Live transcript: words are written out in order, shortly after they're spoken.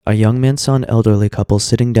A young man saw an elderly couple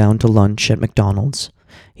sitting down to lunch at McDonald's.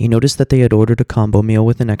 He noticed that they had ordered a combo meal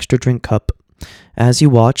with an extra drink cup. As he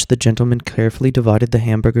watched, the gentleman carefully divided the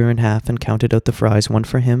hamburger in half and counted out the fries, one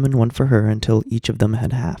for him and one for her, until each of them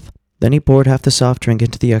had half. Then he poured half the soft drink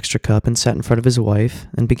into the extra cup and sat in front of his wife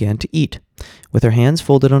and began to eat. With her hands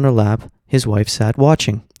folded on her lap, his wife sat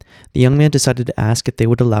watching. The young man decided to ask if they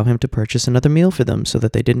would allow him to purchase another meal for them so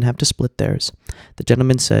that they didn't have to split theirs. The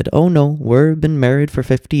gentleman said, "Oh no, we've been married for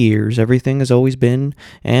 50 years. Everything has always been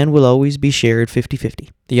and will always be shared 50-50.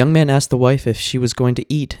 The young man asked the wife if she was going to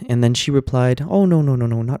eat, and then she replied, "Oh no,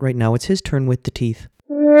 not right now. It's his turn with the teeth."